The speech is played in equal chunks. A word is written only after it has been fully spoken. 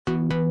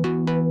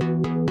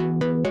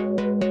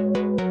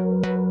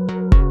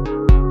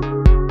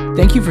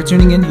Thank you for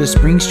tuning into the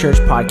Springs Church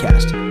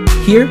podcast.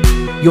 Here,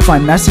 you'll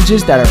find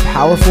messages that are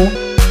powerful,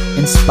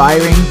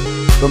 inspiring,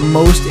 but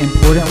most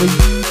importantly,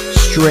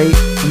 straight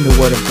from the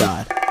Word of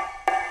God.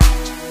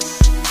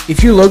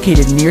 If you're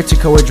located near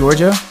Toccoa,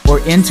 Georgia, or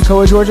in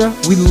Toccoa, Georgia,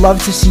 we'd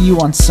love to see you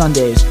on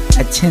Sundays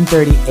at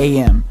 10:30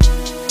 a.m.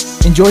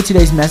 Enjoy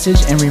today's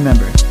message, and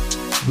remember,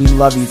 we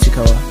love you,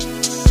 Toccoa.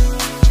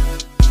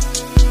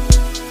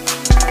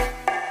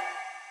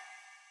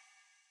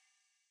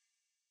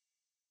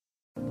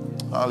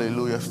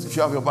 Hallelujah. If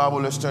you have your Bible,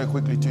 let's turn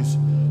quickly to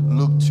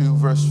Luke 2,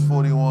 verse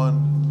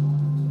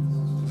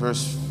 41,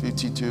 verse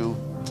 52.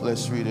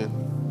 Let's read it.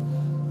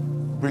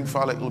 Bring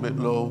file a little bit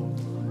low,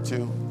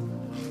 too.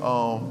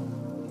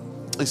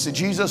 It said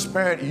Jesus'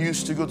 parents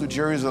used to go to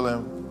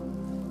Jerusalem.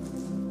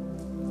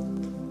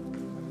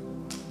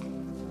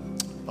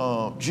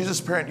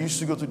 Jesus' parents used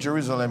to go to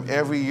Jerusalem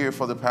every year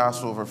for the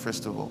Passover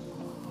festival.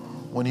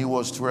 When he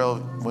was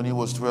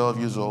 12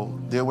 years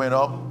old, they went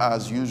up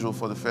as usual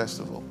for the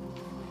festival.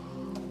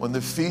 When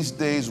the feast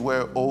days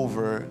were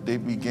over, they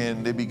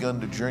began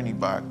the journey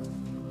back.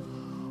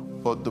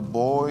 But the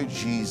boy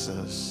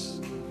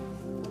Jesus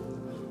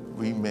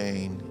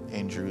remained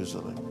in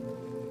Jerusalem.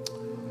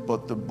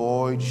 But the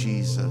boy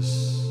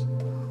Jesus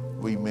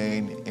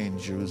remained in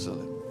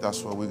Jerusalem.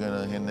 That's why we're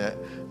going to end that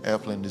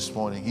airplane this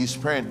morning. His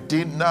parents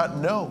did not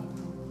know.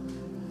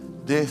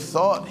 They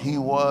thought he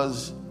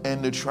was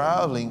in the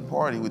traveling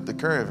party with the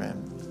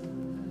caravan.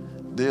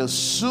 They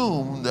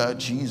assumed that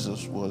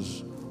Jesus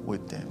was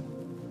with them.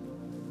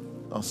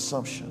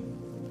 Assumption.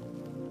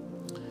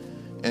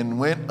 And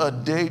went a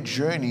day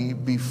journey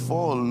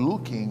before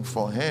looking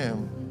for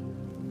him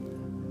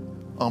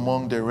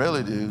among their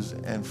relatives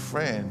and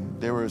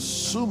friends. They were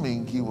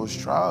assuming he was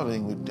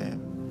traveling with them.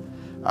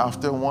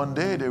 After one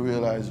day, they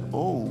realized,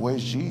 oh,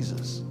 where's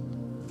Jesus?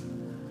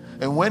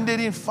 And when they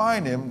didn't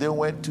find him, they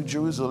went to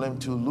Jerusalem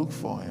to look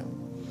for him.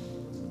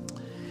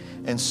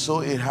 And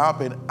so it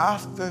happened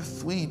after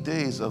 3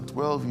 days, a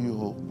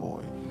 12-year-old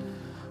boy,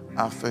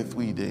 after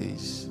 3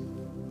 days,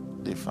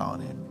 they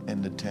found him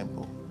in the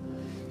temple,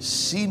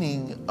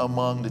 sitting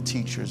among the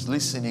teachers,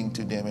 listening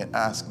to them and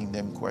asking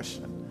them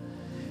questions.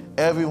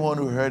 Everyone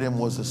who heard him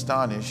was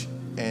astonished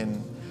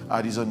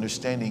at his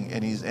understanding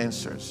and his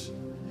answers.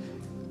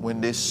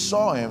 When they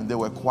saw him, they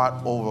were quite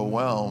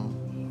overwhelmed.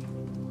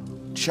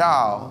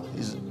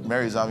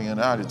 Mary's having an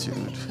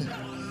attitude.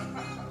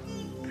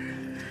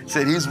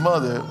 Said his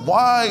mother,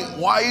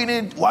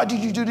 why did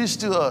you do this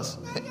to us?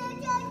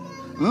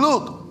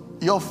 Look,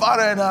 your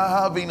father and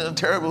I have been in a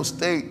terrible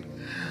state.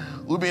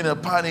 We've been in a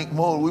panic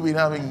mode. We've been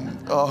having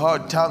a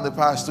hard time the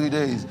past 3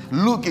 days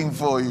looking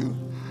for you.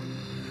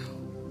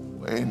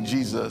 And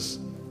Jesus,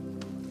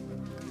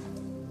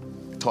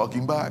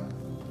 talking back,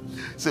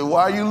 said,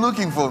 why are you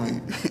looking for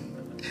me?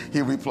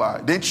 He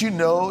replied, didn't you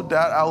know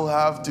that I will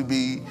have to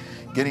be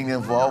getting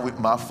involved with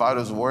my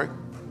father's work?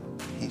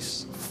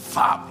 He's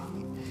fop.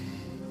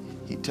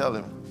 He tell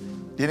him,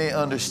 they didn't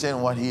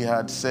understand what he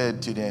had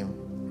said to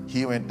them.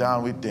 He went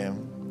down with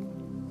them.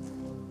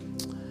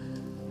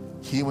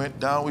 He went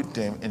down with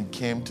them and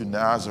came to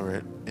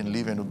Nazareth and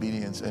lived in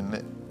obedience.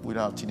 And we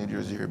don't have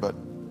teenagers here, but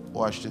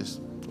watch this.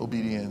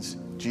 Obedience.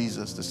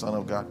 Jesus, the Son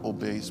of God,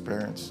 obey his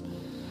parents.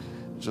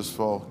 Just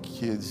for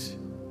kids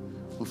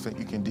who think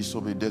you can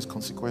disobey, there's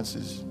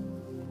consequences.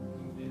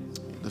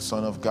 The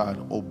Son of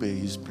God, obey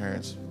his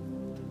parents.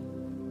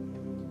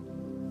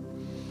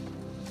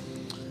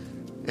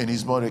 And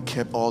his mother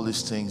kept all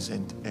these things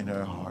in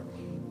her heart.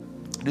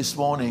 This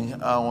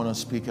morning, I want to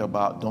speak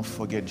about don't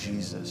forget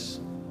Jesus.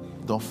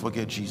 Don't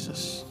forget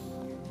Jesus.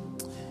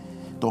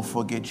 Don't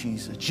forget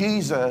Jesus.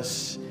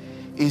 Jesus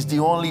is the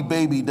only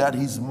baby that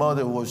his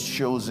mother was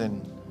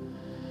chosen.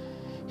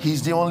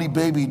 He's the only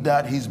baby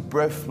that his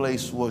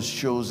birthplace was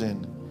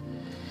chosen.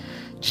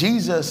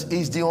 Jesus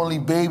is the only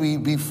baby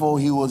before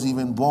he was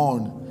even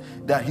born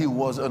that he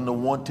was on the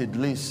wanted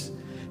list.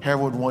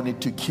 Herod wanted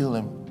to kill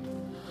him.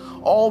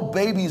 All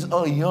babies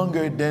are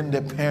younger than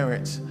their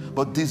parents,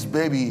 but this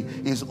baby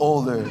is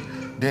older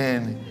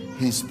than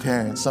his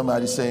parents.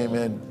 Somebody say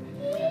amen.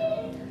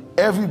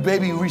 Every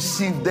baby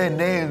received their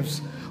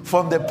names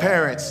from their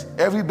parents.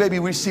 Every baby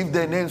received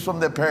their names from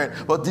their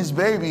parents. But this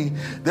baby,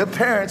 their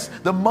parents,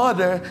 the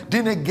mother,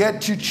 didn't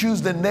get to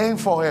choose the name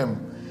for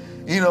him.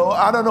 You know,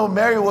 I don't know,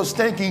 Mary was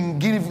thinking,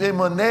 give him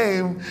a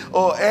name,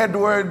 or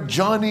Edward,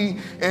 Johnny,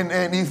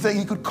 and he think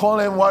he could call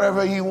him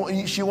whatever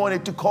she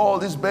wanted to call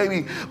this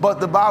baby.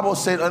 But the Bible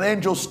said an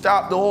angel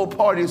stopped the whole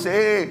party and said,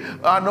 hey,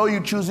 I know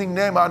you're choosing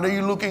name. I know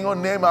you're looking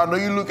on name. I know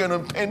you're looking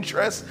on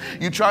Pinterest.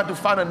 You tried to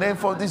find a name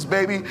for this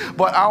baby.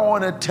 But I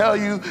want to tell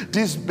you,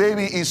 this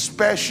baby is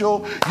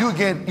special.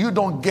 You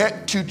don't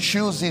get to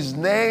choose his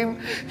name.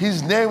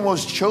 His name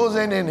was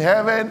chosen in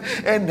heaven,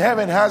 and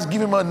heaven has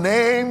given him a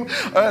name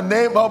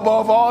above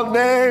all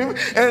name,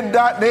 and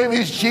that name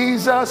is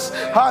Jesus.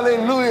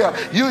 Hallelujah.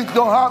 You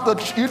don't have the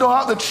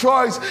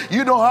choice.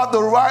 You don't have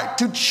the right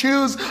to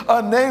choose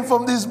a name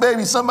from this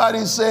baby.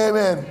 Somebody say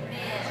amen.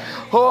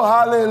 Oh,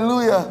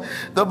 hallelujah.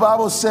 The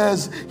Bible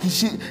says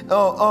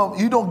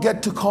you don't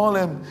get to call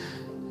him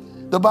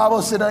The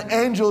Bible said an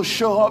angel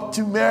showed up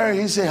to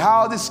Mary. He said,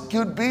 how this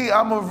could be?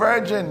 I'm a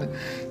virgin.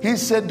 He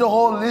said, the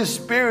Holy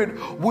Spirit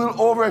will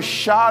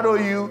overshadow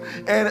you,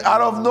 and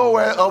out of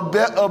nowhere,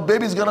 a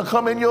baby's going to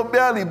come in your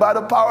belly by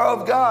the power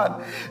of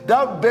God.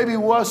 That baby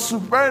was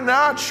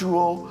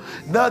supernatural.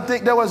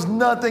 There was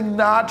nothing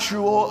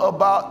natural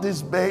about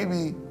this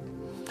baby.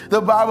 The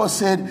Bible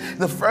said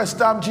the first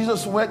time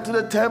Jesus went to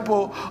the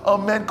temple, a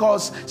man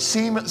called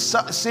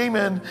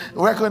Simon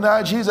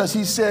recognized Jesus.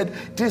 He said,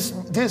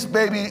 this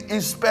baby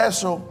is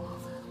special.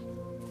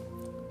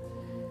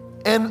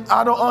 And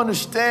I don't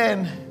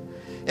understand.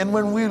 And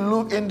when we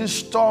look in this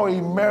story,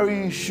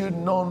 Mary should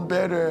known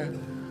better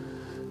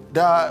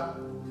that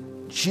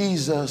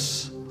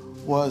Jesus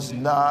was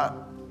not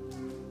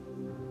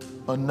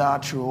a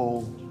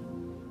natural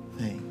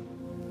thing.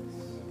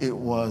 It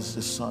was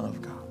the Son of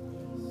God.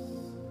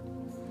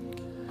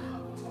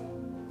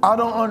 I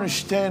don't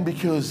understand,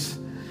 because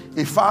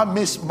if I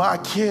miss my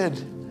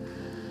kid,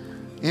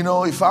 you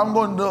know, if I'm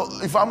going to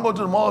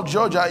the Mall of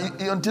Georgia,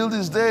 until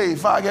this day,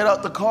 if I get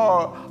out the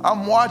car,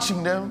 I'm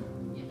watching them.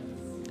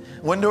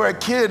 When they were a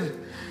kid,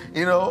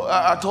 you know,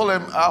 I told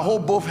them I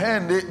hold both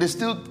hands. They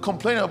still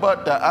complain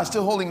about that. I'm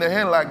still holding their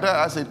hand like that.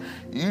 I said,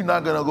 you're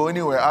not going to go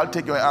anywhere. I'll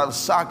take you out of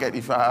socket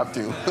if I have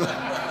to.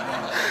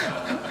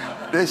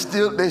 They're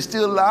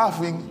still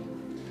laughing.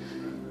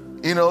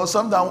 You know,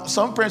 sometimes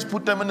some parents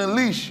put them in a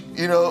leash,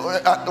 you know,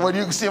 when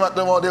you see them at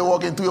the mall, they're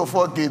walking 3 or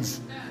 4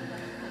 kids.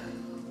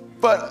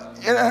 But,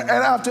 and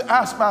I have to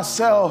ask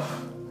myself,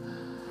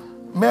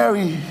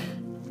 Mary,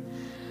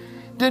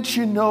 didn't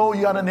you know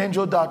you had an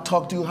angel that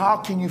talked to you? How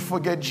can you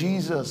forget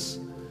Jesus?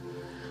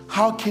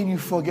 How can you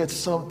forget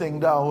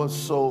something that was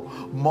so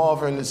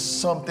marvelous,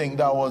 something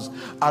that was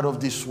out of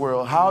this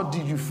world? How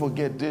did you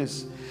forget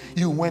this?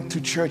 You went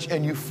to church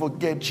and you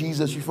forget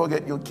Jesus. You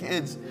forget your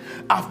kids.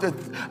 After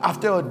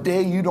a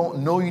day you don't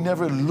know, you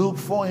never look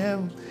for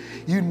him.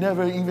 You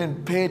never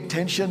even pay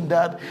attention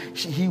that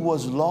he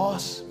was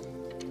lost.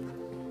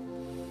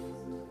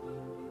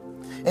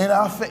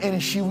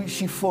 And she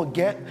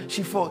forgot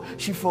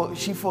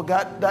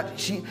that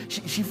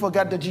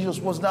Jesus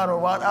was not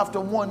around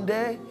after one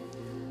day.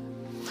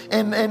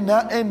 And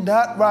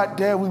that right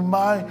there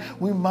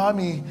remind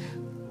me,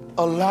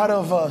 a lot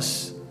of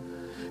us,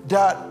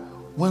 that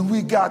when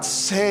we got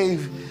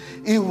saved,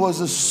 it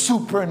was a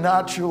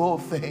supernatural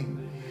thing.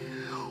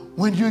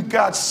 When you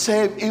got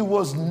saved, it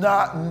was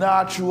not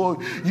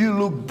natural. You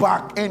look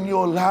back in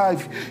your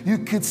life, you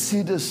could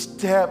see the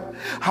step,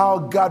 how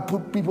God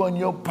put people on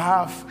your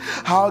path,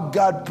 how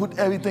God put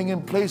everything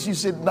in place. You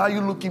said, now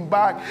you're looking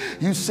back,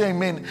 you say,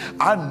 man,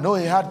 I know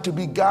it had to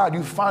be God.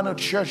 You find a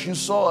church, you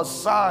saw a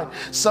sign,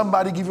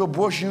 somebody give you a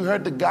brochure, you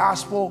heard the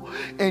gospel,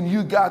 and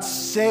you got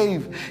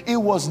saved. It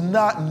was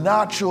not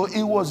natural.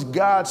 It was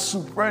God's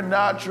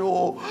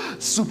supernatural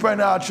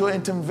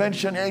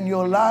intervention in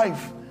your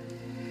life.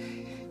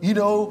 You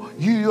know,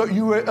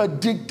 you were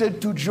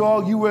addicted to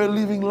drugs. You were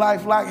living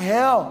life like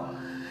hell.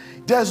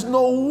 There's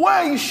no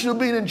way you should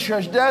be in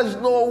church. There's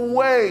no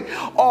way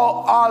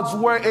all odds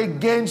were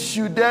against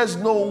you. There's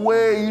no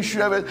way you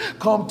should ever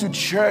come to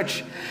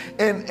church.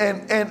 And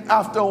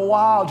after a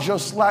while,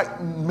 just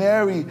like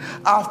Mary,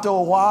 after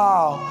a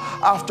while,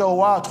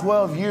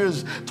 12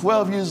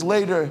 years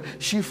later,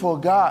 she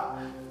forgot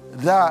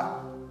that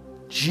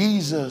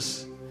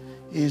Jesus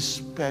is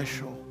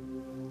special.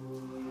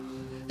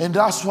 And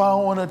that's why I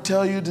want to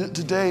tell you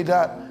today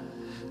that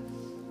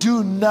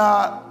do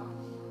not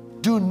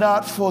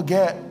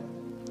forget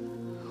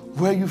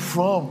where you're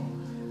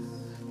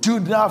from. Do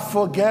not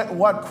forget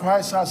what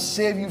Christ has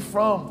saved you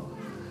from.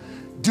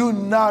 Do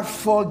not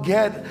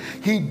forget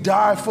He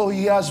died for you.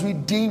 He has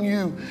redeemed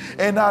you.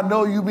 And I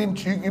know you've been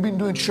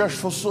doing church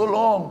for so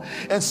long,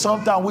 and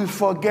sometimes we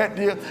forget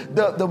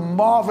the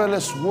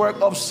marvelous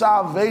work of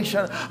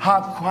salvation,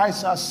 how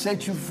Christ has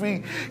set you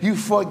free. You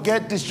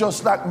forget this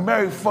just like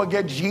Mary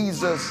forget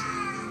Jesus.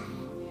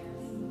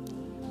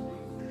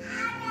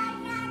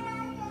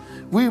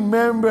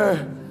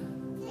 Remember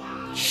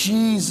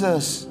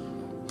Jesus.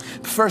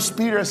 First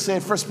Peter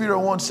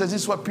 1 says,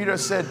 this is what Peter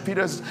said.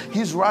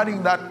 He's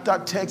writing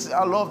that text.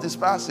 I love this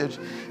passage.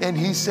 And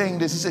he's saying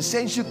this. He says,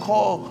 since you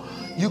call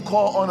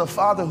on a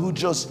Father who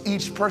judges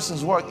each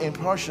person's work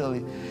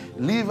impartially,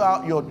 leave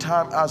out your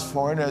time as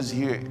foreigners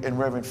here in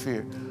reverent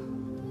fear.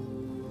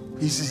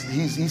 He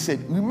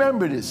said,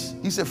 remember this.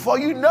 He said, for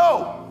you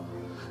know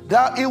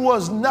that it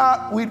was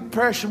not with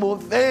perishable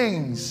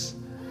things,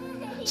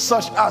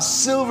 such as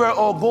silver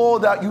or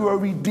gold, that you were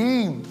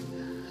redeemed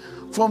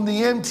from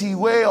the empty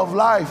way of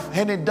life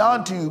handed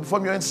down to you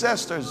from your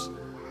ancestors.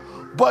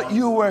 But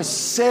you were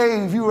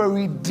saved, you were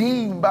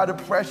redeemed by the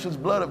precious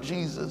blood of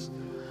Jesus,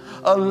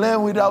 a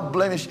lamb without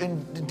blemish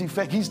and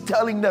defect. He's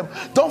telling them,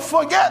 don't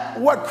forget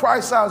what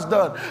Christ has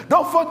done.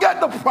 Don't forget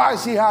the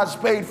price He has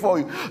paid for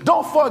you.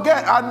 Don't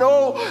forget, I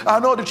know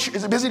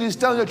He's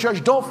telling the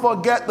church, don't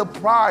forget the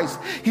price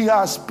He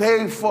has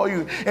paid for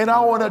you. And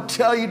I want to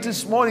tell you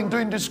this morning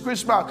during this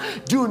Christmas,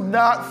 do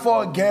not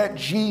forget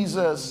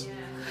Jesus.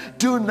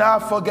 Do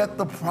not forget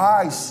the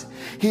price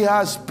He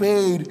has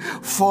paid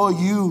for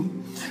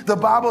you. The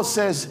Bible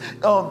says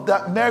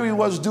that Mary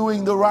was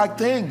doing the right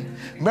thing.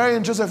 Mary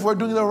and Joseph were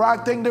doing the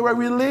right thing. They were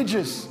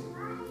religious.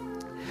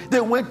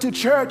 They went to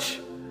church.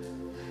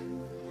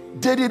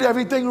 They did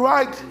everything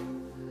right.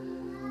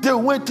 They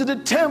went to the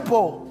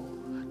temple.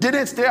 They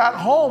didn't stay at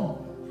home.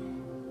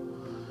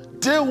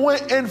 They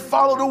went and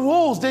followed the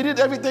rules. They did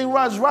everything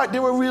right. They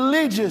were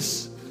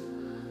religious.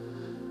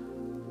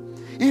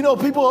 You know,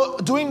 people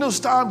during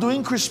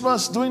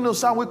Christmas, we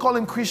call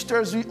them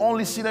Christers. We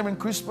only see them in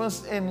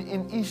Christmas and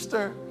in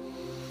Easter.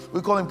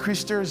 We call them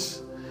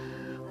Christers.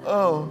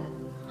 Oh,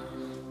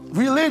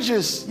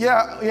 religious.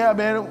 Yeah,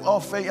 man. Oh,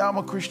 faith. I'm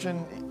a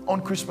Christian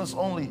on Christmas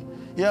only.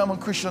 Yeah, I'm a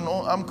Christian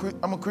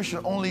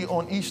only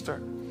on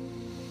Easter.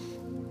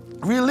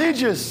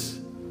 Religious,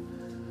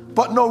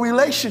 but no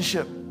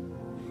relationship.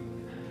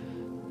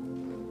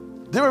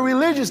 They were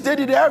religious. They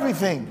did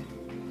everything.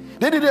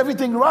 They did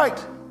everything right.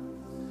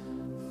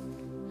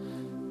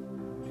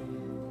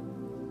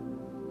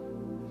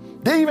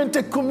 They even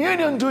take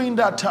communion during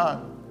that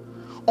time.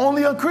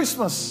 Only on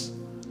Christmas.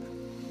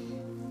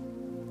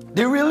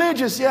 They're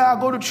religious. Yeah, I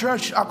go to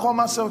church. I call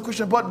myself a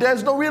Christian. But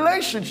there's no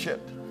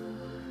relationship.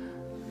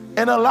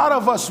 And a lot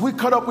of us, we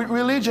cut up with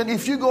religion.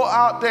 If you go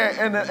out there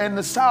in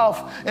the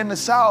South,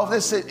 they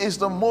say it's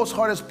the most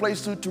hardest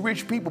place to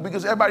reach people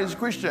because everybody's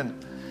Christian.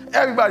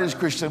 Everybody's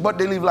Christian, but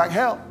they live like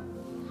hell.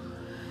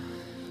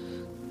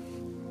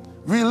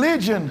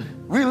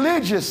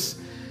 Religious.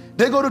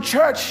 They go to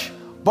church,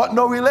 but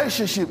no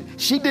relationship.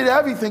 She did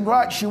everything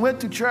right. She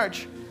went to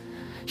church.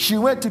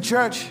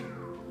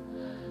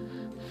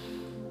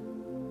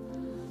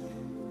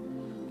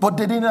 But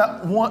they did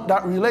not want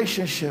that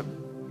relationship.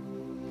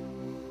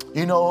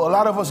 You know, a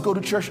lot of us go to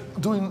church,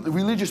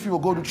 religious people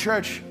go to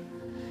church.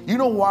 You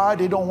know why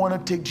they don't want to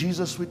take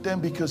Jesus with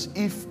them? Because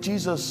if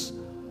Jesus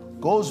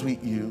goes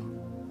with you,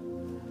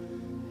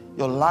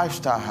 your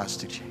lifestyle has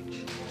to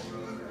change.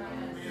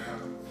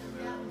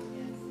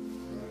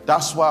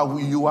 That's why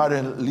you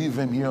either leave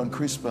him here on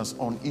Christmas,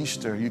 on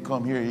Easter. You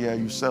come here, yeah,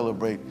 you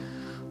celebrate,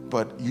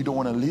 but you don't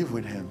want to live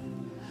with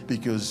him.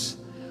 Because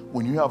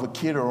when you have a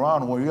kid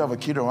around,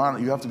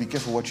 you have to be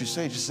careful what you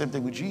say. It's the same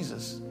thing with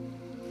Jesus.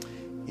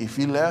 If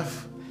he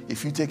left,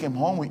 if you take him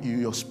home with you,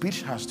 your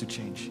speech has to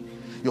change.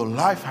 Your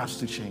life has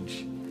to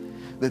change.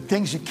 The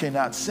things you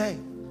cannot say.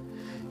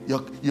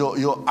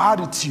 Your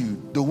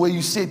attitude, the way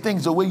you say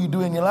things, the way you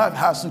do in your life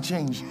has to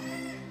change.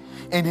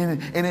 And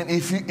then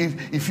if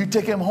you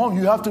take him home,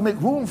 you have to make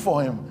room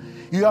for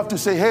him. You have to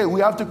say, hey,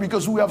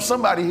 because we have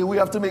somebody here, we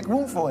have to make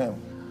room for him.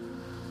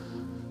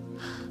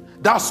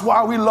 That's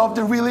why we love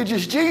the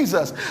religious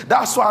Jesus.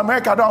 That's why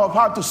America don't have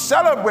time to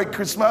celebrate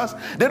Christmas.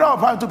 They don't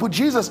have time to put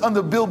Jesus on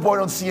the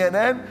billboard on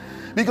CNN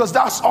because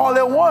that's all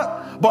they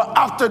want. But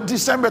after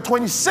December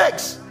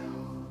 26th,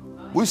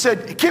 we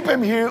said, keep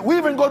him here. We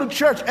even go to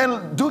church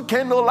and do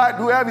candlelight,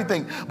 do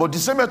everything. But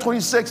December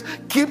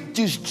 26th, keep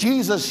this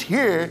Jesus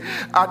here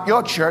at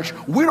your church.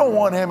 We don't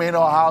want him in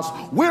our house.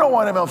 We don't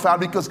want him in our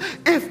family because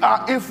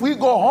if we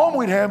go home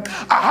with him,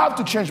 I have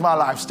to change my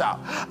lifestyle.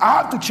 I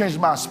have to change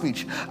my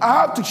speech. I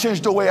have to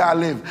change the way I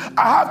live.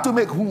 I have to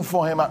make room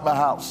for him at my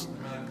house.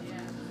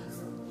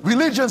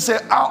 Religion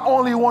says, I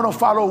only want to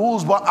follow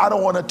rules, but I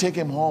don't want to take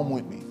him home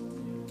with me.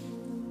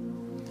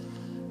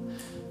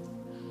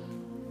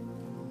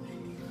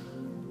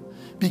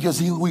 Because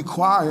he'll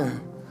require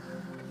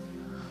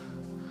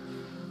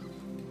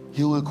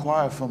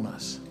from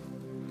us.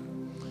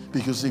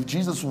 Because if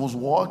Jesus was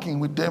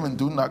walking with them and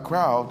doing that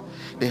crowd,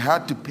 they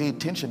had to pay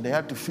attention. They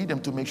had to feed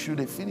him to make sure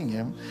they're feeding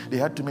him. They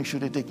had to make sure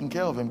they're taking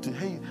care of him.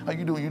 Hey, how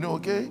you doing? You doing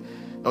okay?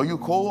 Are you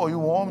cold? Are you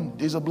warm?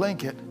 There's a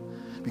blanket.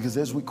 Because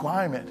there's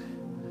requirement.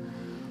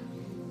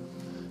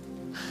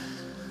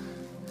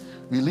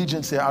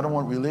 Religion says, I don't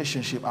want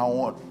relationship. I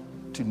want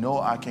to know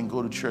I can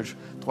go to church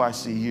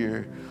twice a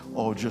year.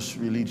 Or just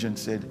religion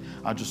said,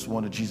 I just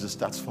want a Jesus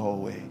that's far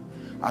away.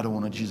 I don't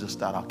want a Jesus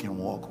that I can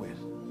walk with.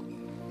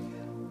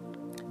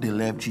 They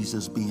left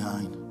Jesus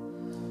behind.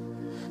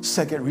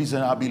 Second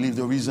reason, I believe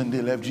the reason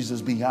they left Jesus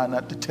behind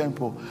at the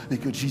temple,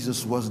 because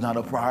Jesus was not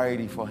a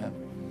priority for him.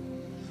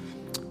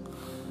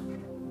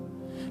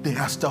 They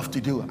had stuff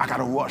to do. I got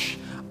to rush.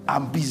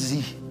 I'm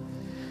busy.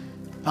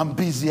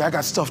 I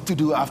got stuff to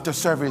do after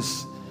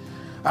service.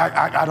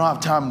 I don't have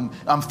time.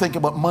 I'm thinking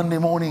about Monday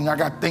morning. I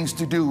got things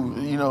to do.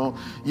 You know,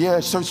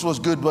 yeah, church was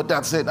good, but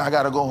that's it. I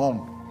got to go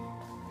home.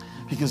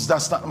 Because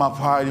that's not my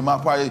priority. My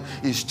priority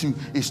is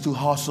to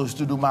hustle, is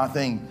to do my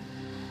thing.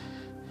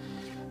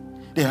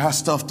 They had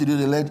stuff to do.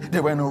 They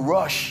were in a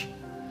rush.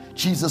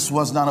 Jesus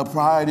was not a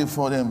priority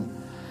for them.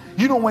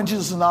 You know when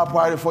Jesus is not a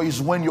priority for you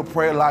is when your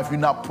prayer life, you're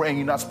not praying,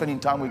 you're not spending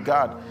time with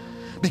God.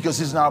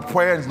 Because it's not a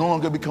prayer, it's no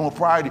longer become a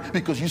priority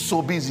because you're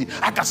so busy.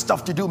 I got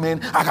stuff to do,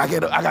 man. I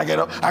gotta get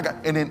up.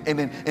 And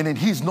then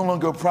he's no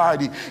longer a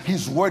priority.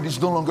 His word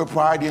is no longer a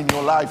priority in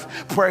your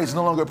life. Prayer is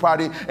no longer a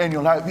priority in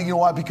your life. You know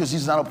why? Because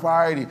he's not a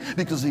priority.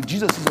 Because if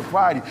Jesus is a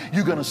priority,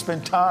 you're gonna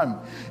spend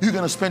time. You're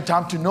gonna spend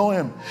time to know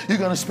him. You're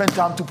gonna spend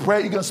time to pray.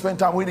 You're gonna spend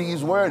time reading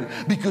his word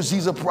because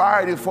he's a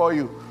priority for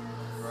you.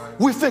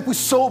 We think we're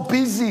so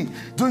busy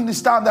during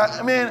this time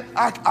that, man,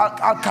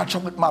 I'll catch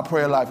up with my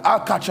prayer life. I'll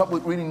catch up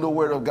with reading the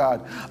Word of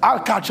God. I'll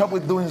catch up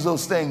with doing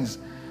those things.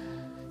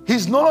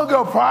 He's no longer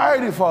a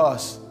priority for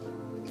us.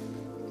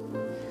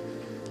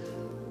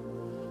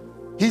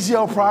 He's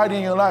your priority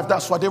in your life.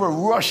 That's why they were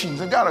rushing.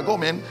 They gotta go,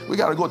 man. We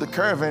gotta go to the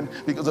caravan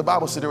because the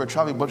Bible said they were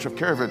traveling a bunch of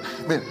caravan.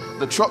 Man,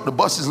 the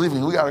bus is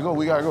leaving. We gotta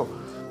go.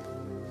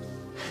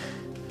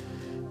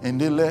 And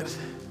they let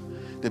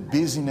the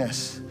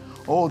busyness.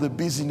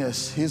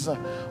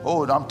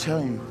 I'm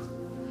telling you,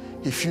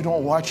 if you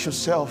don't watch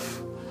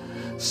yourself,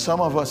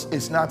 some of us,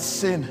 it's not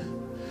sin.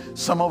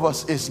 Some of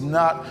us, it's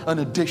not an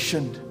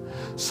addiction.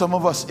 Some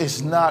of us,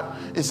 it's not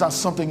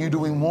something you're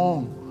doing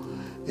wrong.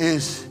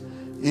 Is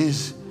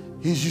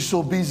you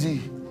so busy.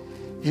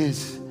 You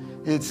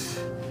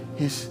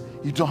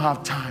don't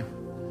have time.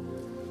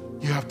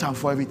 You have time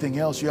for everything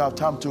else. You have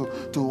time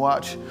to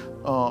watch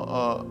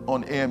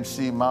on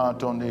AMC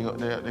marathon.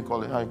 They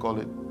call it, how you call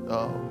it?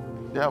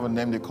 They have a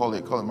name, they call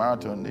it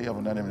marathon. They have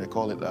another name, they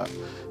call it that.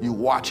 You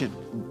watch it,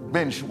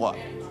 binge watch.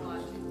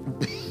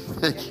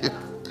 Thank you.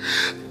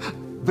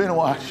 Binge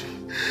watch.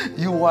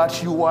 You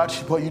watch,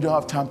 but you don't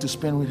have time to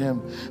spend with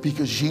him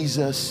because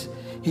Jesus,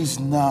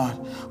 he's not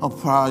a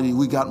priority.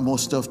 We got more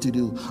stuff to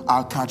do.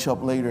 I'll catch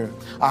up later.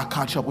 I'll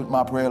catch up with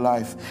my prayer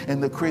life.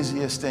 And the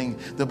craziest thing,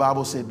 the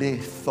Bible said they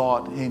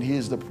thought, and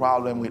here's the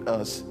problem with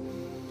us,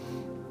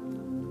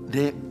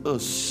 they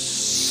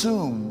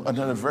assume,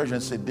 another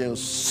version said they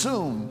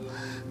assume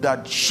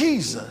that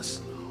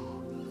Jesus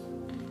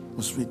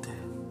was with them.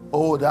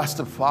 Oh, that's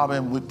the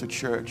problem with the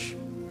church.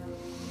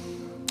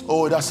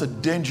 Oh, that's a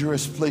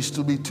dangerous place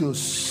to be, to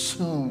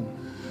assume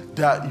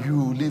that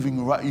you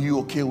living right, you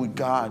okay with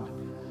God.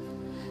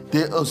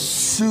 They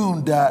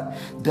assumed that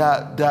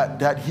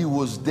he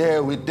was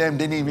there with them.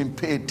 They didn't even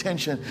pay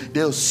attention.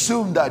 They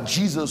assumed that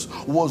Jesus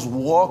was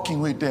walking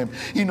with them.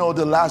 You know,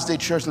 the last day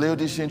church,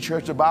 Laodicean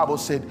church, the Bible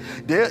said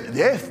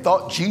they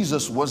thought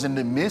Jesus was in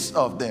the midst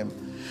of them.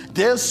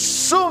 They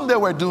assumed they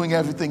were doing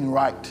everything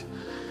right.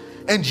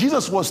 And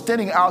Jesus was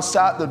standing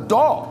outside the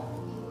door.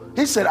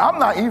 He said, I'm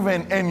not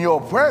even in your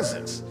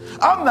presence.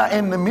 I'm not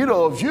in the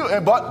middle of you.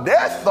 But they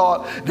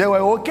thought they were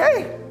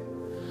okay.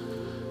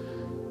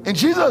 And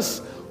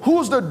Jesus,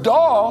 who's the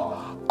door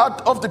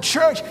of the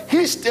church,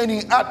 he's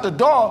standing at the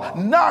door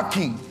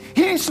knocking.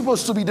 He's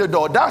supposed to be the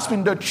door. That's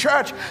when the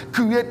church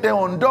create their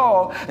own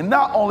door. And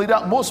not only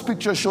that, most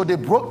pictures show they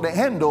broke the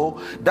handle.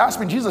 That's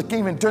when Jesus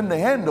came and turned the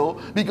handle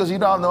because he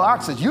don't have no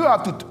access. You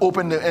have to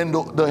open the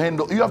handle.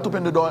 You have to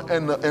open the door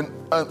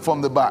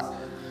from the back,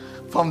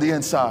 from the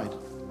inside.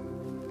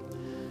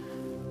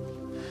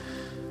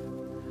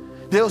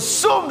 They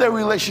assumed their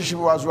relationship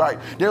was right.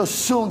 They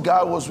assumed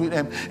God was with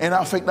them. And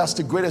I think that's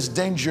the greatest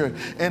danger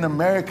in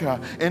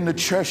America, in the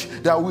church,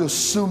 that we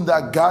assume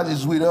that God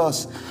is with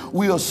us.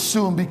 We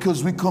assume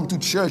because we come to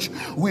church,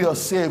 we are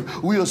saved.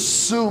 We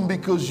assume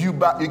because you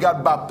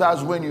got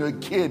baptized when you're a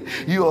kid,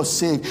 you are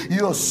saved.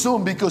 You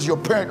assume because your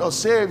parents are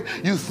saved,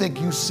 you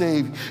think you're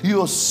saved.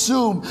 You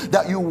assume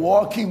that you're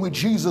walking with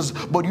Jesus,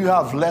 but you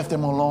have left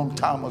him a long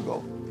time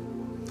ago.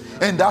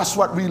 And that's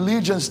what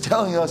religion's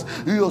telling us.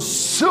 You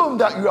assume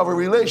that you have a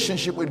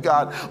relationship with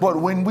God. But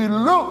when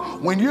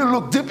you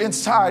look deep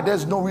inside,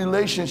 there's no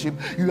relationship.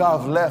 You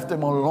have left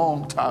him a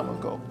long time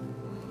ago.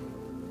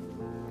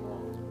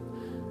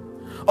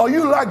 Are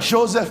you like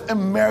Joseph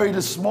and Mary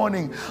this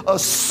morning,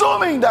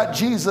 assuming that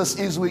Jesus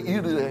is with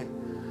you today?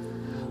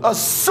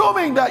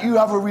 Assuming that you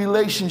have a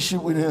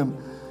relationship with him.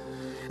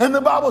 And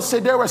the Bible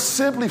said they were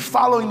simply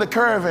following the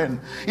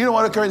caravan. You know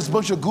what a caravan is? A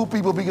bunch of good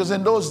people, because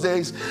in those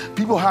days,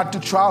 people had to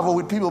travel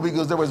with people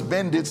because there was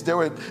bandits, there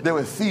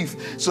were thieves.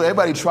 So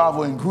everybody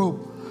traveled in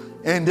group.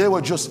 And they were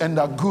just in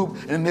that group,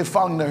 and they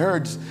found the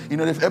herds. You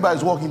know, if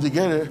everybody's walking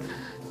together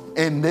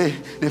and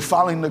they're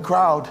following the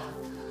crowd.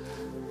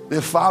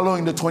 They're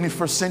following the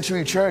 21st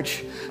century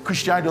church.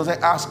 Christianity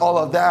doesn't ask all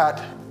of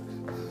that,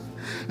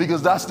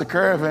 because that's the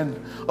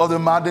caravan of the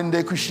modern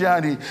day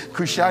Christianity.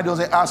 Christianity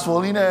doesn't ask for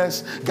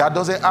holiness. God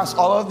doesn't ask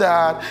all of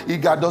that.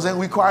 God doesn't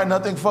require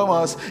nothing from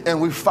us.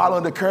 And we follow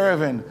the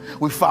caravan.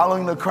 We're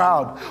following the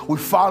crowd. We're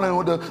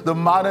following the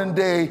modern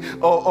day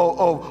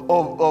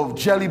of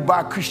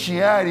jelly-back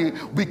Christianity,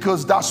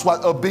 because that's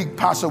what a big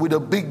pastor with a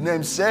big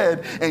name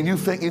said, and you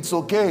think it's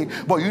okay,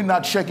 but you're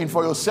not checking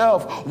for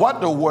yourself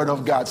what the Word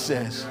of God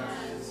says.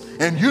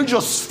 And you're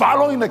just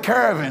following the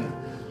caravan.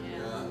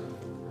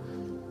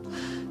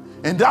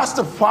 And that's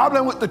the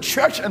problem with the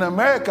church in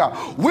America.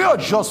 We are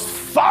just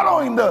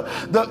following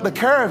the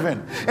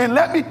caravan. And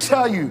let me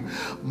tell you,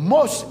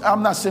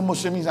 I'm not saying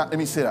most, let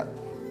me say that.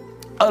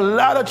 A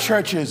lot of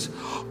churches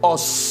are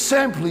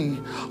simply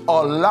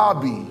a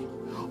lobby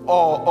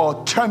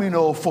or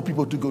terminal for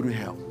people to go to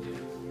hell.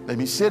 Let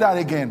me say that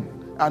again.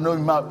 I know it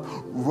might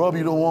rub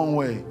you the wrong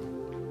way.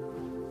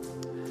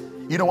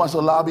 You know what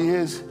a lobby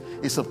is?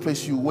 It's a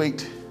place you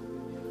wait.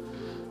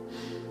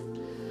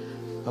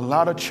 A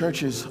lot of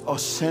churches are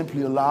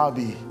simply a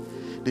lobby.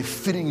 They're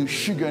feeding you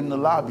sugar in the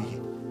lobby.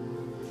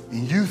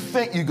 And you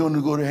think you're going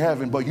to go to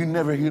heaven, but you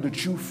never hear the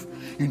truth.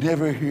 You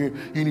never hear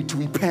you need to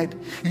repent.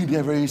 You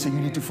never hear say you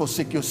need to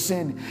forsake your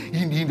sin.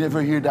 You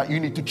never hear that you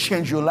need to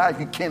change your life.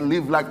 You can't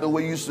live like the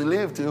way you used to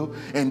live to.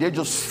 And they're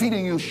just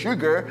feeding you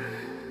sugar.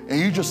 And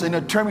you're just in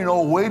a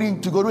terminal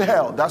waiting to go to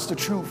hell. That's the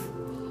truth.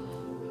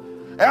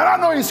 And I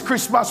know it's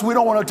Christmas. We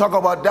don't want to talk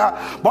about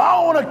that. But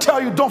I want to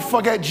tell you, don't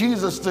forget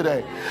Jesus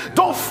today.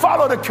 Don't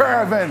follow the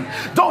caravan.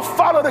 Don't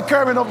follow the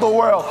caravan of the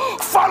world.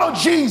 Follow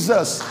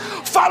Jesus.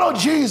 Follow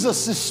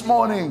Jesus this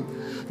morning.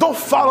 Don't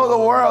follow the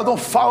world. Don't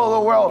follow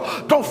the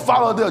world. Don't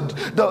follow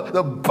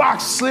the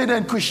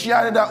backslidden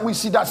Christianity that we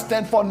see that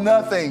stand for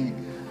nothing.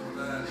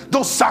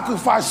 Don't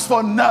sacrifice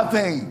for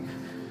nothing.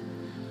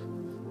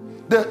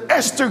 The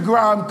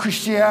Instagram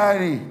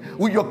Christianity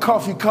with your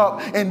coffee cup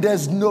and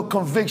there's no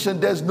conviction,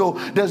 there's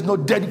no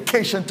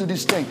dedication to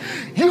this thing.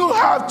 You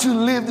have to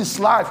live this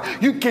life.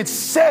 You can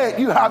say it,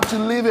 you have to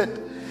live it.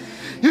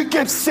 You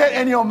can say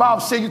it in your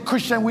mouth, say you're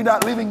Christian, we're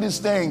not living this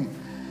thing.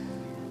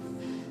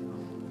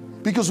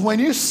 Because when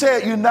you say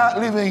it, you're not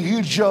living,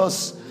 you're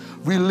just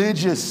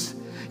religious.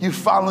 You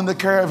following the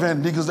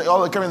caravan because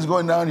all the caravans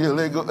going down here,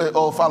 they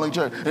all following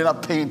church. They're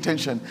not paying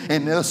attention.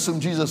 And they assume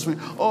Jesus,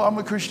 I'm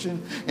a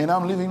Christian and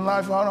I'm living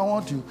life how I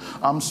want to.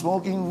 I'm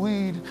smoking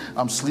weed.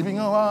 I'm sleeping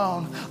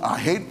around. I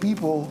hate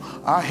people.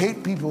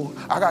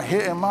 I got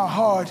hate in my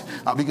heart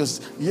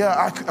because,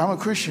 I'm a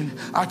Christian.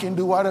 I can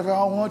do whatever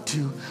I want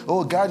to.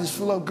 Oh, God is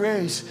full of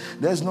grace.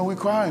 There's no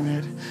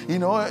requirement. You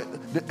know,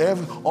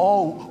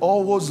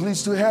 all roads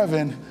leads to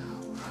heaven.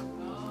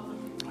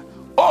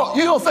 Oh,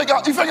 you think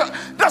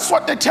that's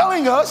what they're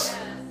telling us.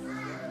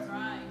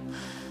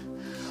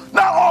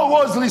 Not all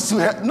roads leads to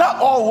heaven. Not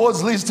all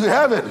roads leads to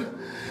heaven.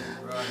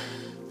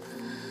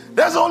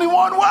 There's only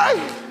one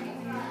way.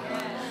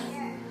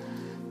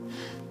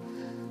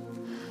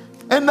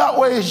 And that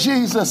way is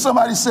Jesus.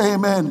 Somebody say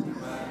amen.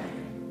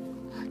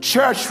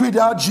 Church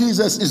without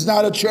Jesus is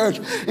not a church.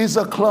 It's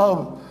a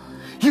club.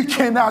 You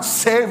cannot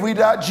save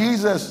without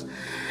Jesus.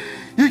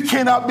 You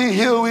cannot be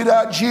healed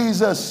without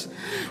Jesus.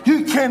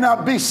 You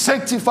cannot be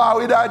sanctified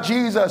without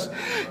Jesus.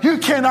 You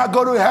cannot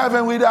go to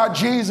heaven without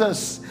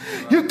Jesus.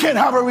 You can't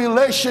have a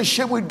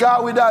relationship with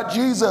God without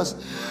Jesus.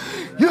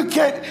 You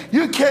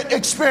can't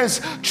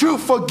experience true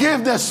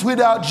forgiveness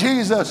without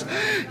Jesus.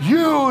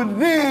 You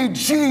need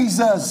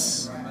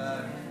Jesus.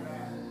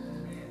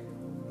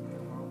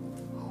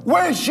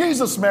 Where is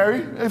Jesus,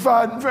 Mary?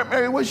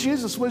 Mary, where's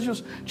Jesus?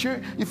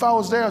 If I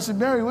was there, I said,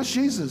 Mary, where's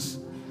Jesus?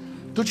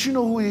 Don't you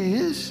know who he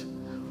is?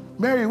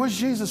 Mary, where's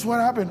Jesus? What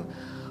happened?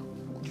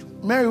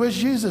 Mary, where's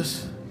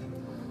Jesus?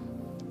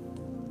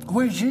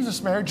 Where's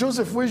Jesus, Mary?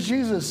 Joseph, where's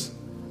Jesus?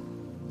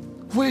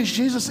 Where's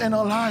Jesus in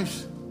our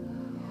lives?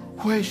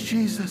 Where's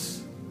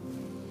Jesus?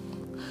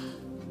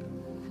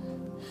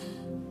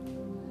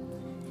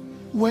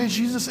 Where's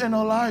Jesus in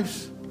our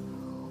lives?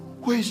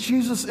 Where's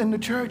Jesus in the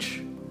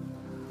church?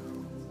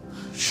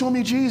 Show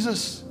me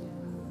Jesus.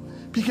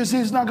 Because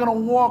he's not going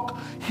to walk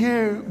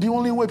here. The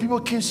only way people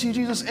can see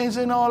Jesus is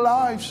in our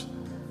lives.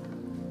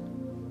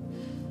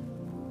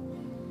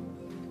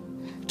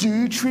 Do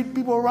you treat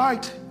people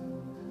right?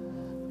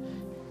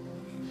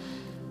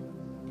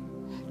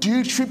 Do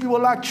you treat people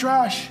like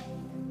trash?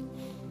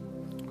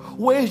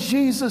 Where's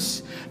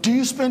Jesus? Do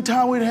you spend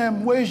time with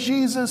him? Where's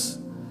Jesus?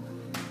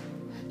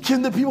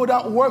 Can the people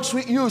that works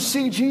with you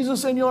see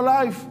Jesus in your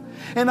life?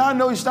 And I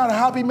know it's not a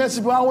happy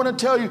message, but I want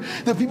to tell you,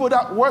 the people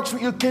that works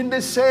with you, can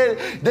they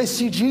say they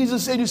see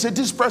Jesus and you say,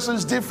 this person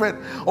is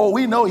different? Or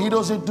we know he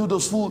doesn't do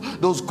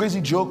those crazy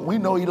jokes. We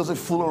know he doesn't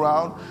fool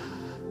around.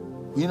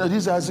 We know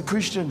this guy's a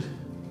Christian.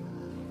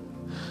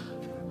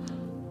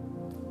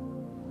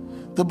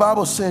 The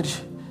Bible said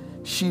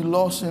she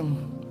lost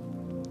him.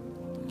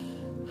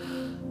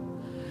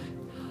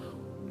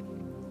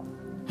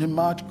 And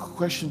my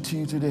question to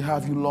you today,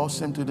 have you lost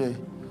him today?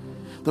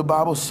 The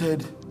Bible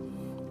said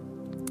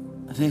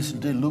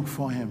they looked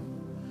for him.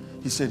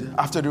 He said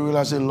after they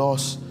realized they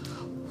lost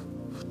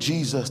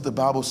Jesus, the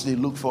Bible said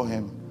they looked for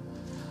him.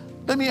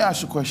 Let me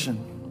ask you a question.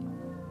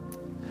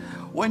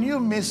 When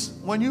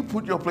you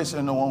put your place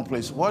in the wrong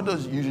place, what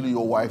does usually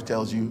your wife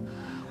tells you?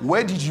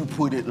 Where did you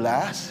put it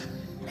last?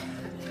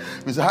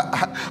 Because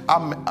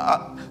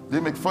they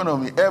make fun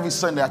of me. Every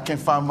Sunday I can't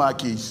find my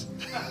keys.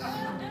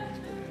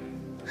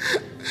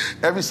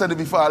 Every Sunday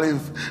before I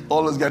leave,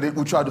 all those guys,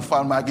 we try to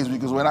find my keys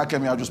because when I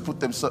come here, I just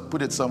put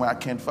it somewhere I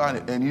can't find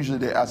it. And usually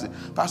they ask,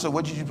 Pastor,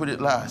 where did you put it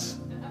last?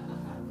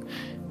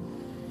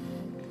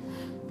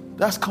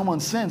 That's common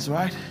sense,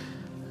 right?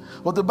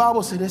 But the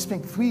Bible said they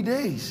spent 3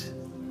 days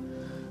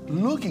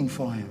looking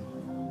for him.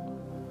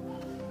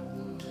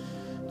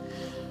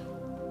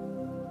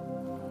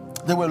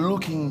 They were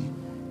looking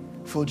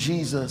for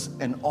Jesus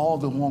in all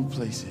the wrong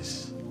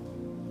places.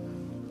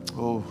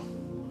 Oh,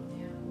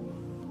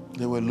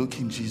 they were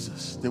looking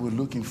Jesus. They were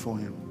looking for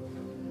him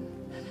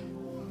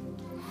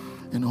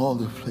in all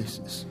the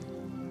places.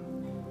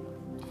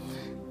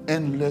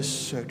 Endless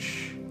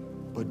search,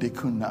 but they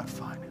could not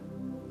find him.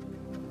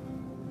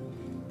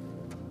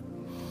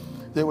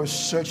 They were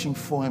searching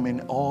for him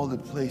in all the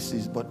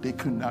places, but they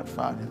could not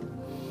find him.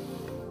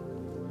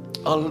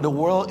 The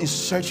world is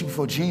searching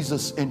for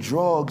Jesus in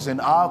drugs and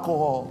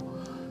alcohol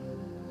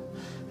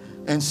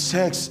and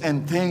sex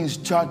and things,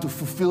 trying to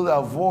fulfill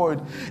that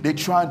void. They're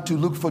trying to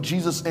look for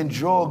Jesus in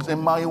drugs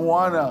and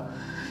marijuana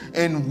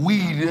and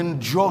weed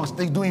and drugs.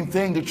 They're doing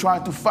things. They're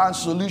trying to find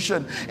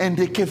solution, and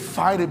they can't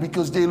find it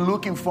because they're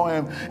looking for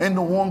him in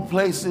the wrong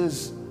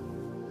places.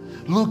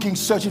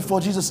 Searching for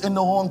Jesus in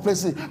the wrong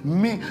places.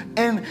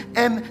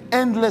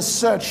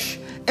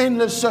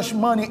 Endless search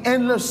money,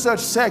 endless search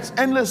sex,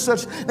 endless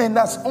search, and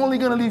that's only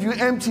going to leave you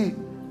empty.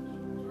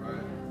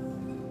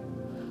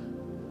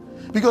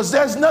 Because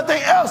there's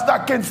nothing else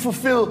that can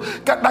fill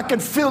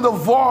the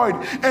void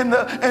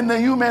in the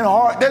human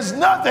heart. There's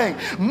nothing.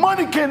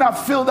 Money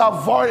cannot fill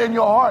that void in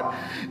your heart.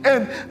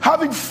 And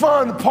having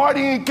fun,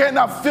 partying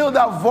cannot fill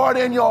that void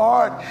in your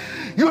heart.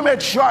 You may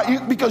try,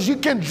 because you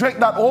can drink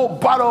that whole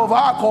bottle of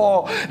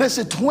alcohol. They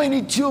say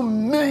 22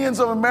 million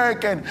of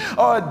Americans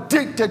are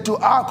addicted to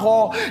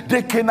alcohol.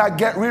 They cannot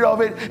get rid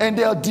of it, and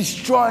they are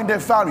destroying their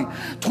family.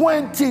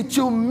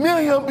 22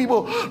 million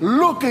people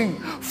looking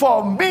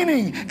for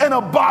meaning in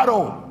a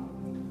bottle.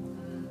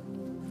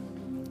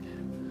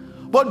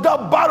 But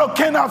that bottle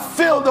cannot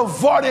fill the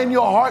void in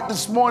your heart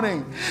this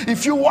morning.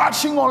 If you're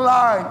watching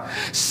online,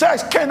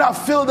 sex cannot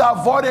fill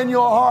that void in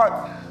your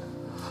heart.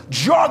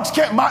 Drugs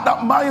can't, that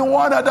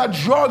marijuana, that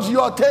drugs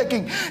you're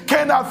taking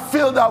cannot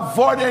fill that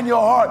void in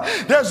your heart.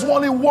 There's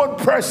only one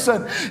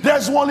person.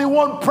 There's only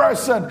one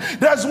person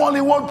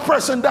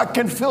that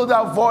can fill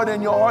that void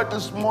in your heart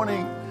this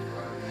morning.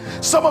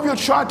 Some of you are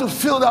trying to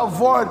fill that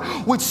void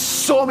with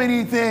so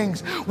many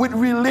things, with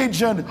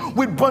religion,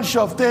 with bunch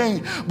of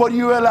things. But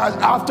you realize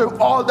after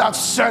all that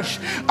search,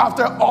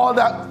 after all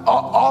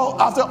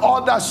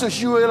that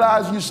search, you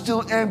realize you're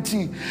still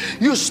empty.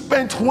 You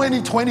spent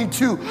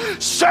 2022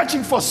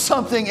 searching for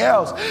something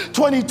else.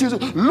 22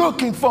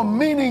 looking for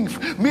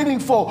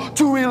meaningful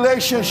to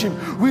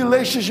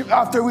relationship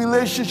after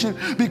relationship,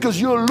 because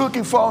you're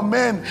looking for a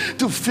man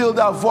to fill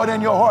that void in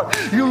your heart.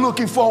 You're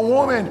looking for a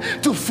woman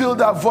to fill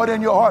that void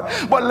in your heart.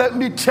 But let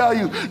me tell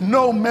you,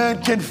 no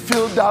man can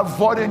fill that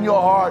void in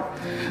your heart.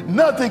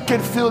 Nothing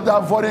can fill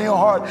that void in your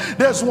heart.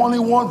 There's only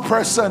one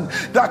person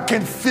that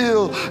can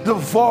fill the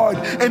void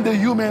in the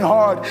human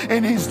heart,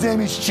 and his name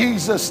is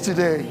Jesus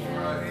today.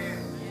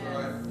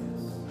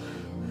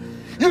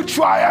 You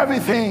try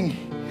everything.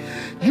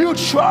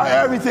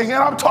 And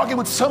I'm talking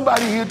with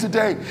somebody here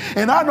today.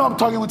 And I know I'm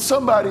talking with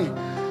somebody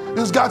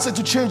because God said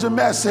to change the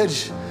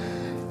message.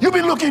 You've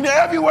been looking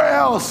everywhere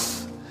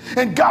else.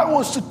 And God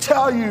wants to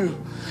tell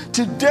you,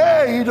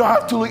 today you don't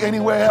have to look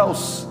anywhere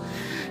else.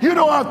 You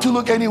don't have to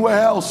look anywhere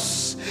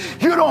else.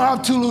 You don't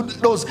have to look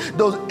those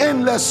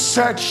endless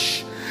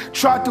search,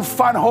 try to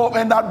find hope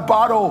in that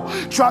bottle,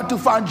 try to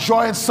find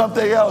joy in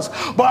something else.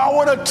 But I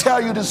want to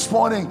tell you this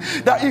morning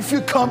that if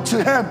you come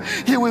to him,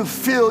 he will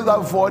fill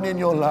that void in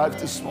your life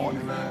this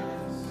morning.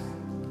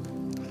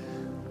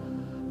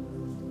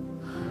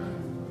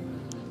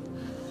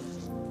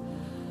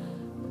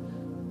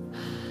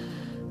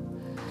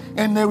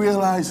 And Mary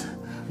realized,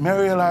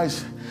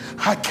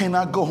 I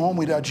cannot go home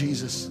without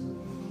Jesus.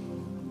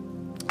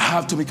 I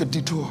have to make a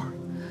detour.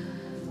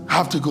 I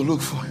have to go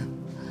look for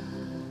him.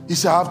 He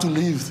said, I have to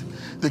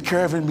leave the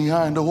caravan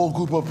behind, the whole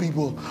group of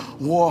people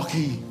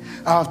walking.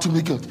 I have to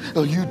make a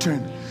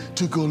U-turn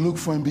to go look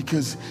for him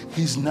because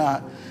he's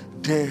not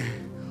there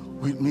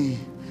with me.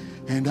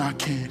 And I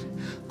can't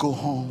go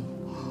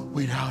home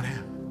without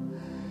him.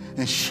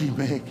 And she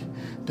made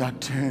that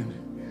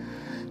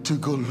turn to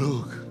go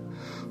look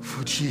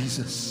for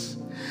Jesus.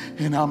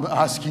 And I'm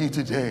asking you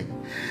today,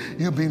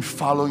 you've been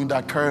following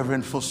that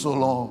caravan for so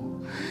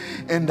long,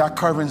 and that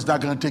caravan's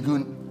not going to take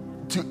you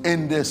to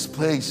end this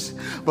place.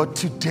 But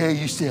today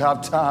you still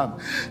have time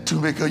to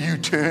make a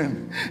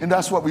U-turn. And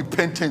that's what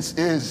repentance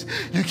is.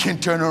 You can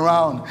turn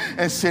around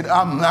and say,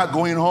 I'm not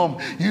going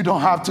home. You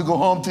don't have to go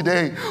home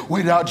today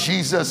without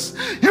Jesus.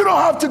 You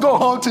don't have to go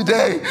home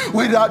today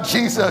without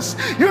Jesus.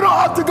 You don't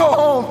have to go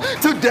home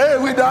today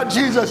without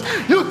Jesus.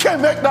 You can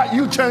make that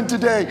U-turn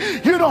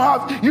today. You don't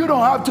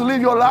have to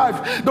live your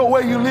life the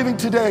way you're living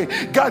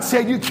today. God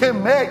said you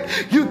can make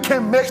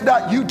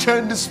that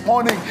U-turn this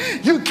morning.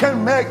 You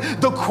can make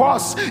the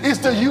cross is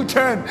the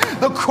U-turn.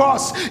 The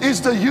cross is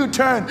the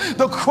U-turn.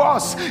 The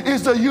cross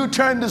is the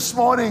U-turn this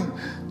morning.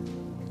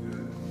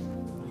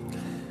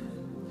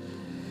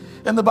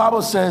 And the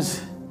Bible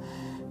says,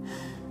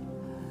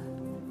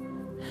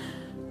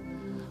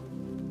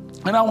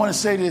 and I want to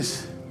say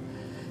this,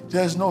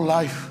 there's no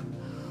life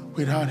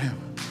without him.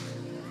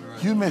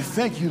 You may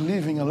think you're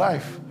living a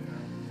life.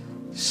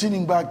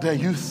 Sitting back there,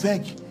 you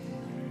think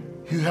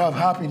you have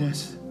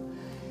happiness.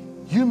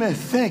 You may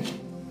think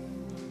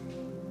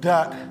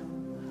that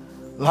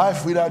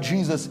life without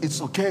Jesus,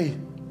 it's okay.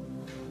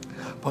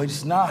 But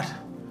it's not.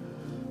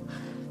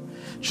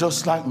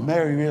 Just like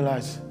Mary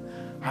realized,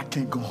 I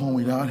can't go home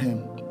without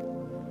him.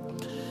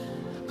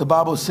 The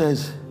Bible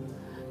says,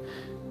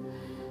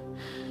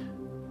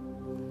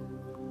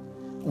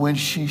 when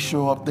she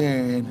showed up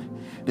there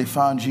and they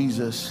found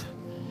Jesus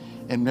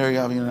and Mary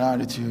having an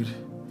attitude,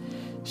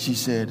 she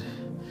said,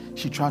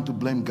 she tried to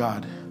blame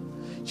God.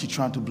 She's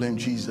trying to blame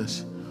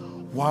Jesus.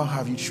 Why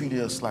have you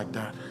treated us like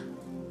that?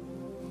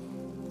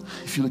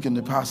 If you look in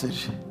the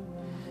passage,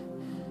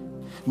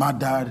 my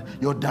dad,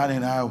 your dad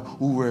and I,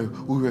 we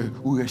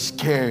were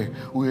scared.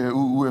 We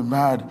were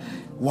mad.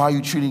 Why are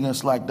you treating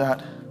us like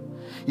that?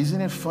 Isn't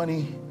it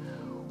funny?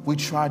 We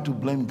try to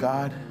blame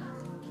God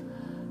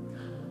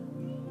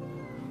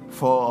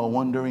for our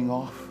wandering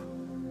off.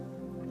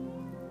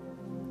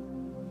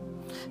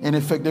 And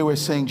in fact, they were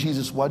saying,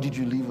 Jesus, why did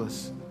you leave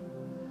us?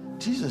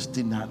 Jesus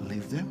did not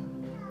leave them.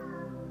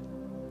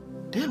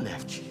 They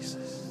left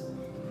Jesus.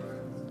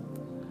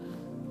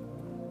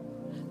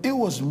 It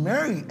was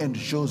Mary and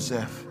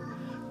Joseph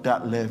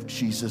that left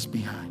Jesus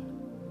behind.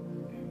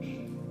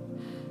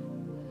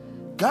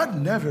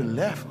 God never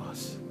left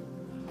us.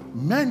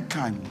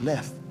 Mankind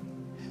left.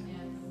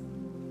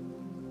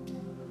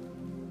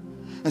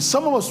 And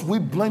some of us, we're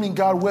blaming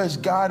God. Where's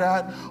God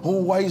at?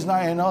 Oh, why he's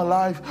not in our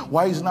life?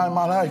 Why he's not in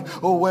my life?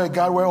 Oh, where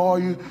God, where are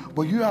you?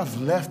 But you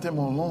have left him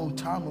a long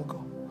time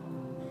ago.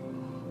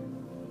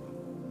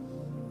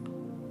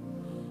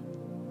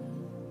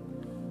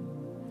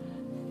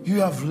 You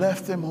have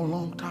left him a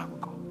long time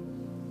ago.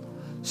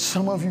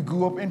 Some of you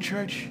grew up in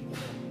church.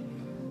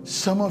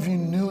 Some of you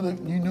knew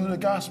the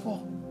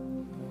gospel.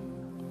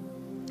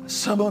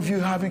 Some of you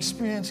have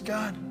experienced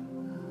God.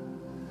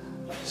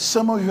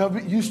 Some of you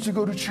used to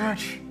go to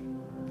church.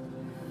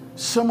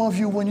 Some of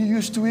you, when you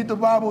used to read the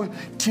Bible,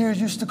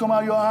 tears used to come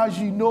out of your eyes.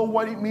 You know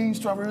what it means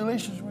to have a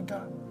relationship with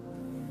God.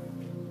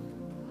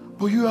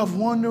 But you have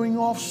wandering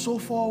off so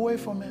far away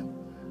from him.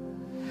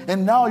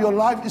 And now your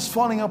life is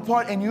falling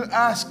apart and you're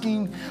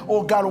asking,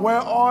 oh God, where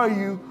are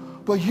you?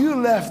 But you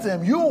left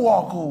them. You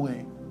walk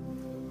away.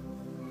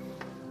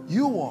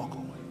 You walk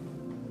away.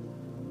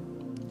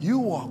 You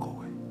walk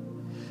away.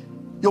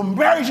 Your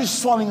marriage is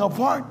falling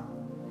apart.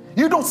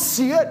 You don't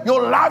see it.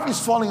 Your life is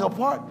falling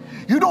apart.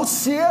 You don't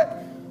see it.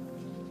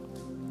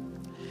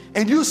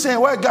 And you saying,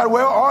 well, God,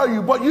 where are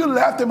you? But you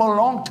left him a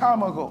long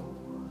time ago.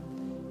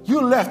 You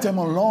left him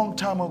a long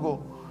time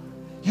ago.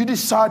 You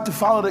decided to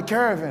follow the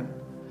caravan.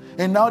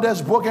 And now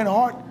there's broken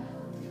heart.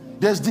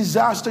 There's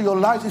disaster. Your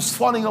life is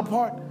falling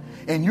apart.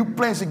 And you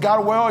pray and say,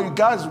 God, where are you?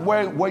 God is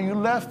where you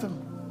left him.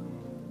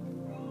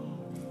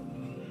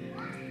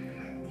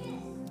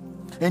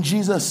 And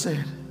Jesus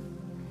said,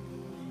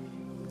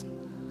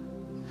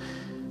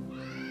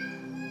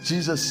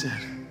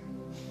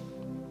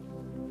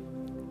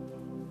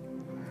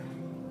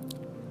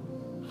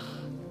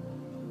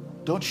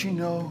 don't you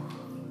know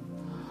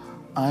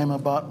I am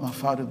about my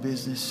Father's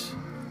business?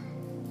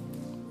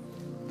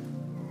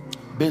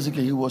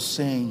 Basically, he was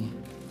saying,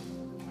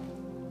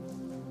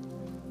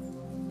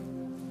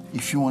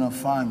 if you want to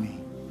find me,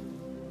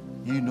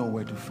 you know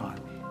where to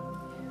find me.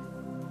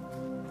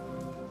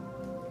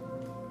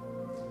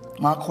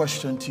 My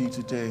question to you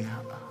today,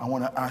 I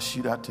want to ask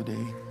you that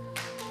today.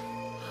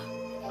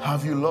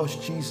 Have you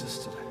lost Jesus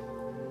today?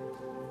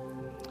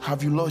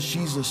 Have you lost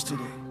Jesus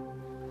today?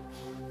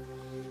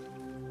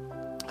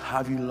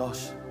 Have you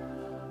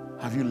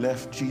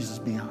left Jesus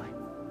behind?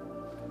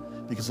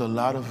 Because a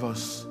lot of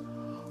us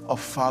are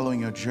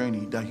following a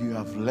journey that you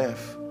have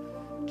left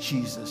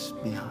Jesus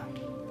behind.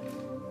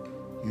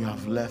 You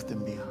have left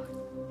him behind.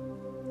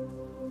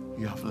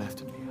 You have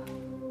left him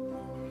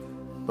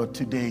behind. But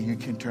today you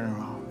can turn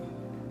around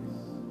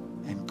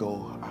and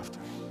go after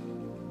him.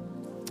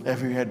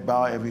 Every head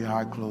bowed, every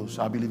eye closed.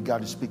 I believe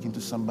God is speaking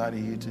to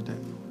somebody here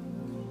today.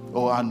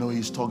 Oh, I know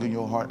he's tugging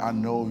your heart. I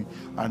know it.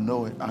 I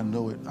know it. I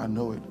know it.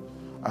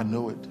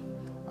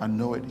 I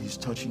know it. He's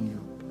touching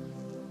you.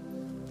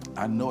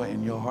 I know it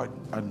in your heart.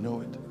 I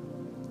know it.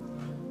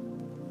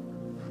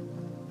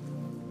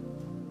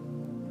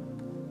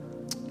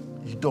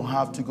 You don't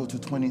have to go to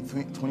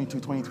 22,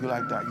 23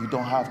 like that. You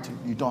don't have to.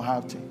 You don't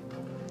have to.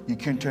 You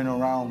can turn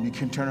around. You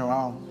can turn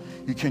around.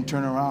 You can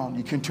turn around.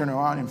 You can turn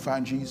around and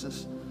find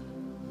Jesus.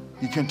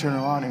 You can turn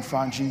around and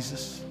find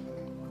Jesus.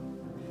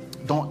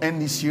 Don't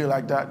end this year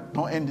like that.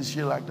 Don't end this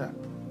year like that.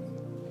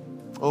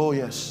 Oh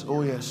yes,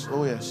 oh yes,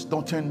 oh yes.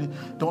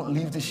 Don't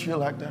leave this year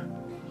like that.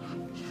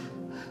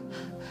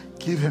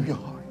 Give him your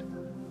heart.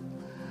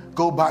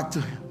 Go back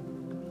to him.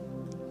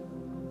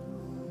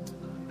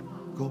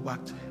 Go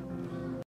back to him.